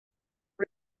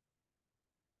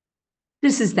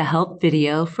This is the help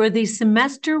video for the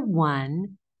Semester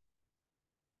 1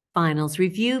 Finals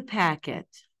Review Packet.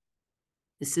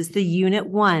 This is the Unit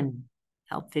 1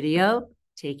 help video.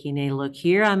 Taking a look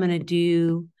here, I'm going to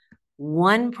do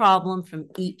one problem from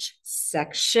each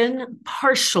section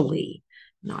partially,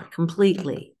 not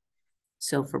completely.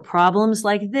 So for problems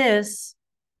like this,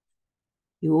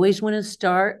 you always want to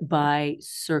start by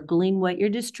circling what you're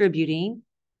distributing.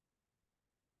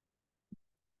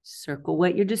 Circle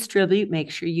what you distribute.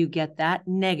 Make sure you get that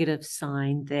negative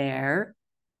sign there.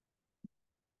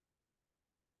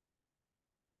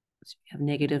 So we have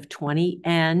negative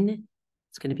 20n.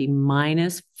 It's going to be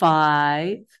minus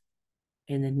 5.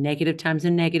 And the negative times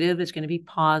a negative is going to be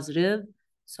positive.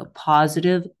 So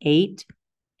positive 8n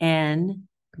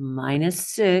minus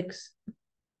 6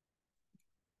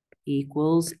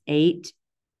 equals 8,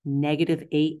 negative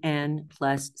 8n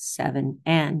plus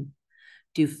 7n.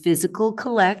 Do physical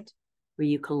collect, where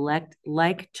you collect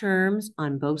like terms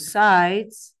on both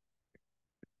sides,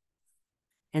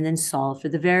 and then solve for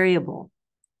the variable.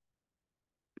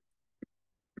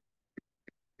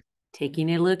 Taking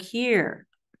a look here.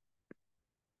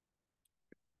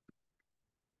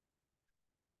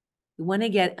 We want to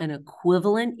get an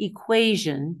equivalent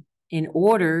equation in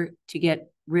order to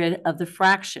get rid of the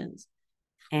fractions.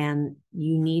 And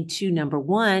you need to, number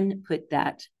one, put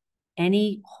that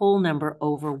any whole number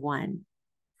over 1.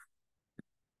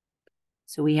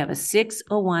 So we have a 6,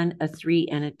 a 1, a 3,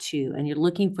 and a 2. And you're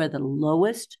looking for the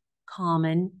lowest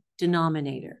common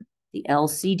denominator, the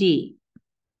LCD.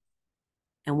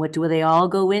 And what do they all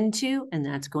go into? And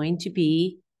that's going to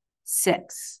be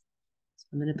 6. So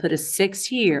I'm going to put a 6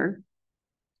 here.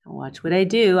 And watch what I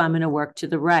do. I'm going to work to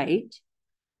the right.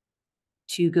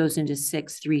 2 goes into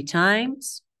 6 3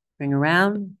 times. Bring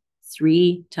around.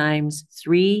 3 times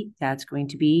 3, that's going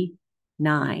to be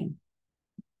 9.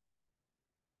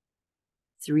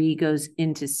 3 goes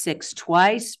into 6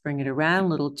 twice. Bring it around.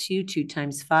 Little 2, 2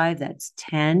 times 5, that's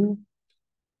 10.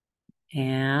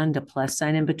 And a plus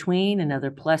sign in between, another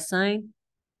plus sign.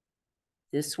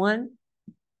 This one.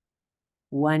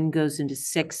 1 goes into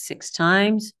 6 6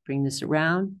 times. Bring this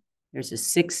around. There's a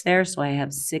 6 there, so I have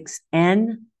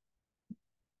 6n.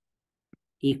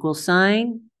 Equal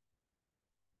sign.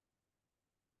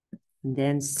 And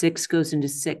then 6 goes into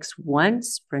 6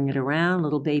 once. Bring it around.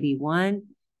 Little baby 1.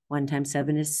 1 times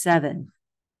 7 is 7.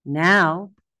 Now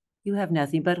you have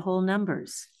nothing but whole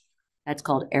numbers. That's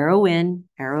called arrow in,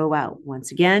 arrow out.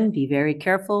 Once again, be very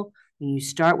careful. When you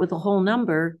start with a whole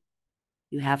number,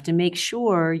 you have to make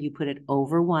sure you put it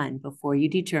over 1 before you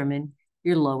determine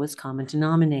your lowest common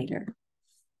denominator.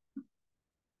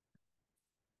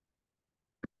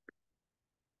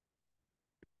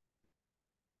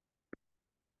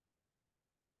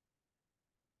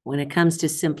 When it comes to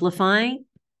simplifying,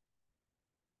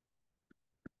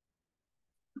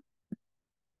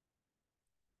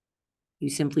 you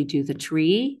simply do the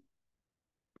tree,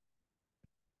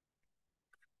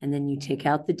 and then you take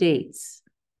out the dates.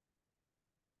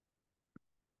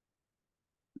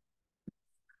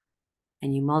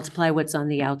 And you multiply what's on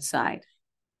the outside.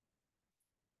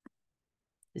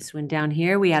 This one down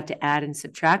here, we have to add and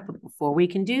subtract, but before we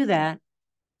can do that,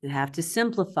 you have to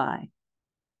simplify.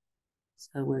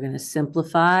 So we're going to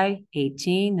simplify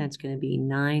 18. That's going to be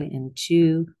 9 and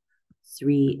 2,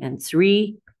 3 and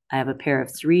 3. I have a pair of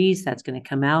 3s. That's going to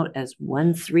come out as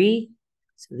 1 3.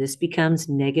 So this becomes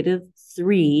negative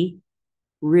 3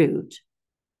 root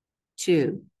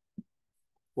 2.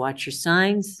 Watch your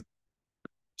signs.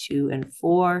 2 and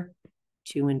 4,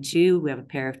 2 and 2. We have a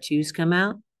pair of 2s come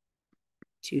out.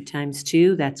 2 times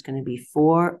 2, that's going to be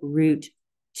 4 root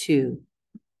 2.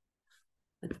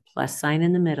 With the plus sign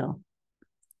in the middle.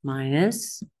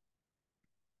 Minus.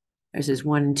 There's this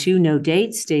 1 and 2, no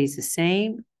date, stays the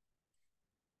same.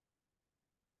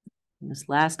 And this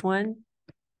last one.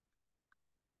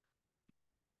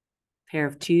 Pair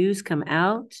of 2s come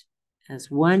out as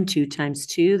 1, 2 times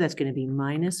 2, that's going to be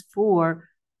minus 4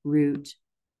 root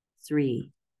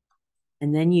 3.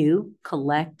 And then you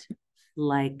collect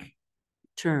like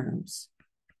terms.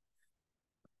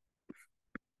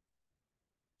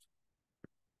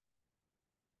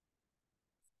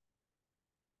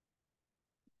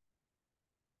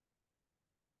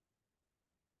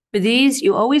 For these,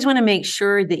 you always want to make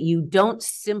sure that you don't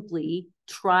simply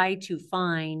try to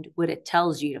find what it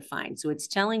tells you to find. So it's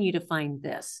telling you to find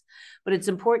this, but it's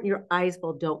important your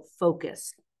eyeball don't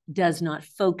focus, does not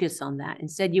focus on that.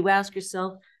 Instead, you ask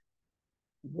yourself,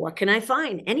 what can I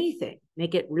find? Anything.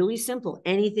 Make it really simple.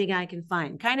 Anything I can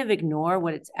find. Kind of ignore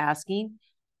what it's asking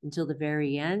until the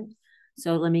very end.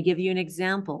 So let me give you an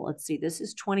example. Let's see. This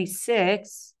is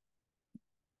 26.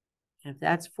 And if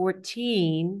that's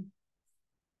 14,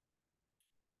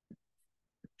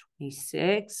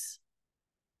 26,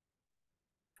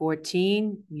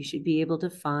 14, you should be able to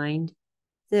find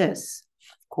this.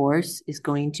 Of course, is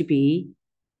going to be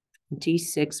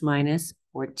 26 minus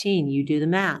 14. You do the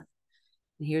math.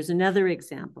 And here's another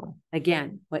example.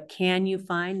 Again, what can you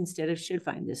find instead of should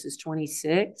find? This is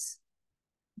 26.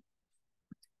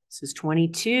 This is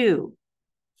 22.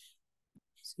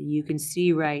 So you can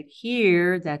see right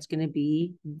here, that's going to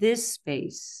be this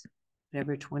space.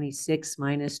 Whatever 26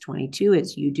 minus 22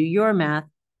 is. You do your math,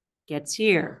 gets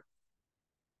here.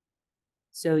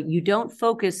 So you don't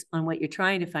focus on what you're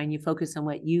trying to find, you focus on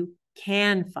what you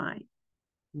can find.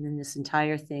 And then this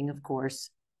entire thing, of course,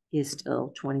 is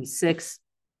still 26.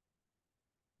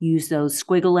 Use those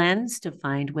squiggle ends to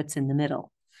find what's in the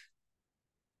middle.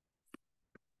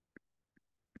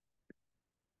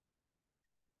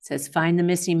 It says find the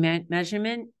missing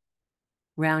measurement.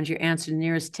 Round your answer to the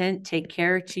nearest 10. Take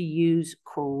care to use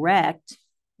correct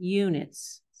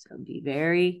units. So be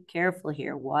very careful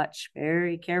here. Watch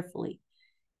very carefully.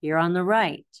 Here on the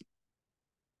right,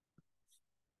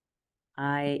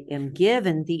 I am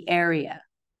given the area.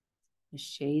 Let's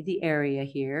shade the area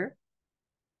here.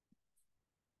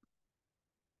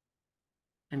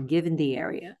 I'm given the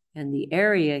area, and the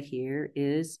area here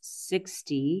is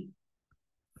 60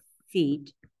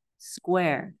 feet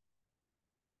squared.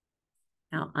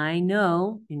 Now, I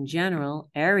know in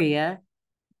general, area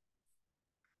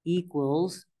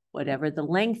equals whatever the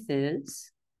length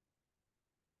is,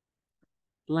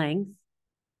 length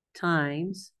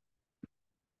times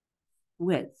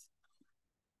width.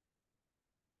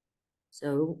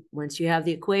 So once you have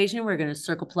the equation, we're going to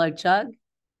circle, plug, chug.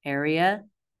 Area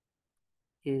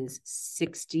is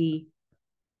 60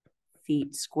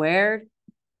 feet squared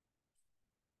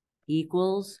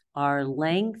equals our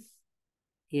length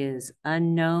is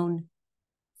unknown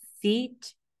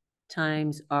feet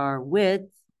times our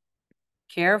width.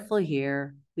 Careful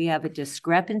here, we have a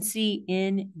discrepancy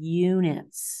in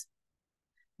units.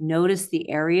 Notice the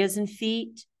areas in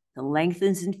feet, the length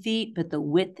is in feet, but the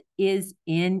width is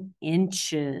in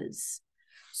inches.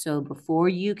 So before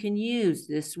you can use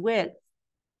this width,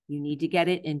 you need to get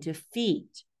it into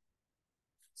feet.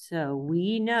 So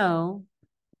we know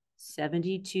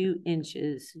 72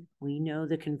 inches. We know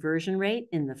the conversion rate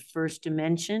in the first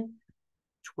dimension,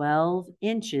 12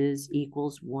 inches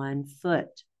equals 1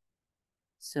 foot.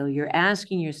 So you're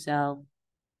asking yourself,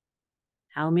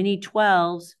 how many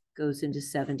 12s goes into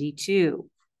 72?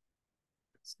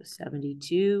 So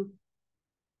 72,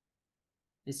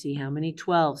 let's see how many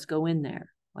 12s go in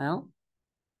there. Well,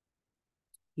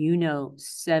 you know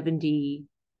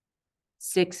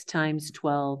 76 times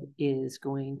 12 is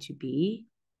going to be,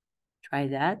 try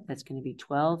that, that's going to be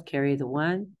 12, carry the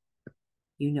 1.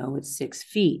 You know it's 6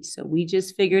 feet. So we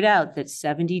just figured out that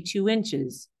 72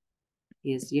 inches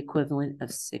is the equivalent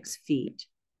of 6 feet.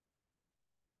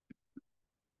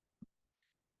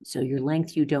 So your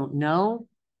length you don't know.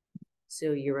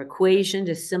 So your equation,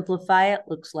 to simplify it,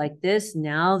 looks like this.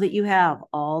 Now that you have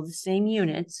all the same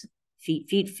units, feet,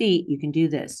 feet, feet, you can do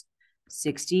this.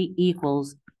 60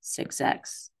 equals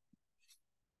 6x.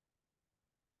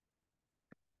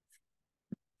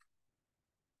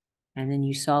 And then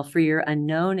you solve for your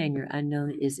unknown, and your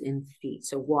unknown is in feet.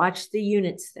 So watch the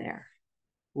units there.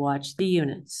 Watch the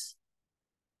units.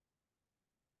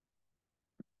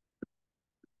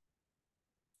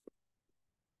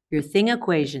 Your thing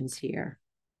equations here.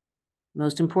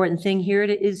 Most important thing here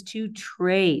is to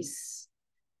trace.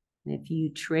 And if you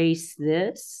trace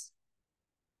this,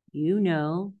 you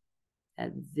know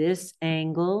that this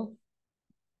angle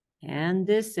and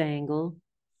this angle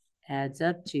adds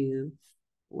up to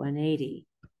 180.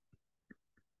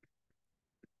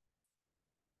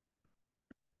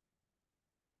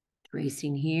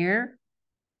 Tracing here,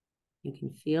 you can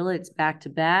feel it's back to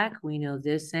back. We know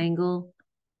this angle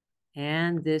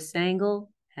and this angle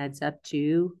adds up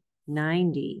to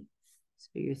 90. So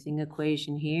your thing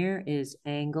equation here is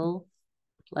angle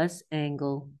plus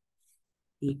angle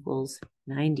equals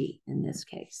 90 in this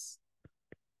case.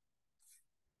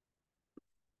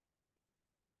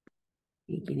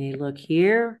 Taking a look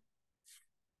here,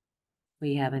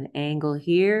 we have an angle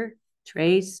here,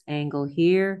 trace, angle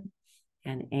here,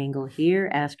 and angle here.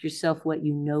 Ask yourself what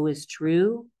you know is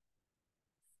true.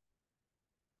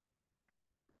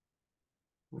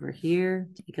 Over here,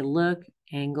 take a look,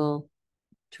 angle,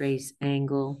 trace,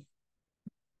 angle,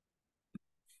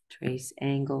 trace,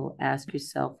 angle. Ask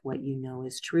yourself what you know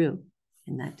is true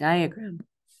in that diagram.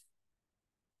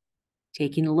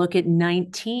 Taking a look at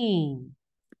 19.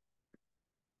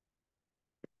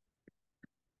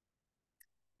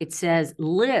 it says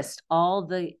list all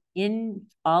the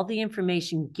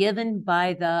information given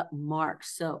by the mark.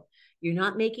 So you're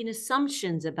not making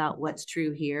assumptions about what's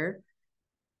true here,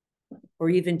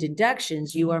 or even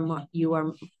deductions. You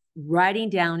are writing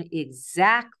down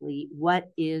exactly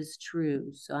what is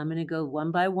true. So I'm going to go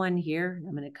one by one here.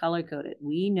 I'm going to color code it.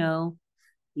 We know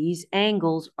these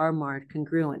angles are marked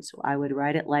congruent. So I would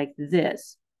write it like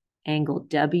this. Angle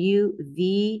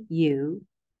WVU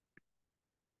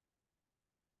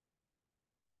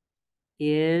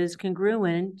is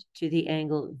congruent to the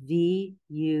angle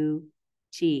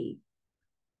VUT.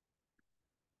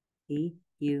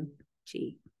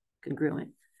 VUT, congruent.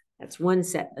 That's one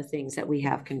set of things that we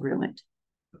have congruent.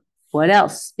 What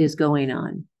else is going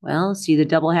on? Well, see the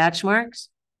double hatch marks?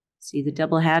 See the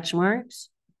double hatch marks?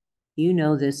 You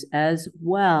know this as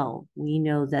well. We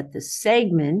know that the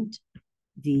segment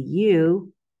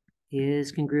VU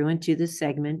is congruent to the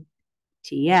segment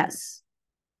TS.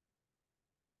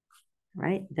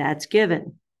 Right? That's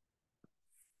given.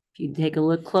 If you take a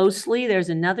look closely, there's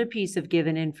another piece of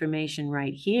given information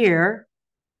right here.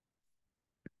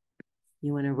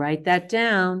 You want to write that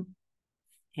down.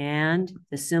 And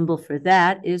the symbol for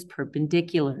that is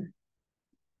perpendicular.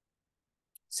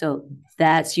 So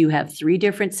you have three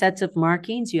different sets of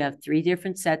markings. You have three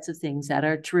different sets of things that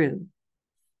are true.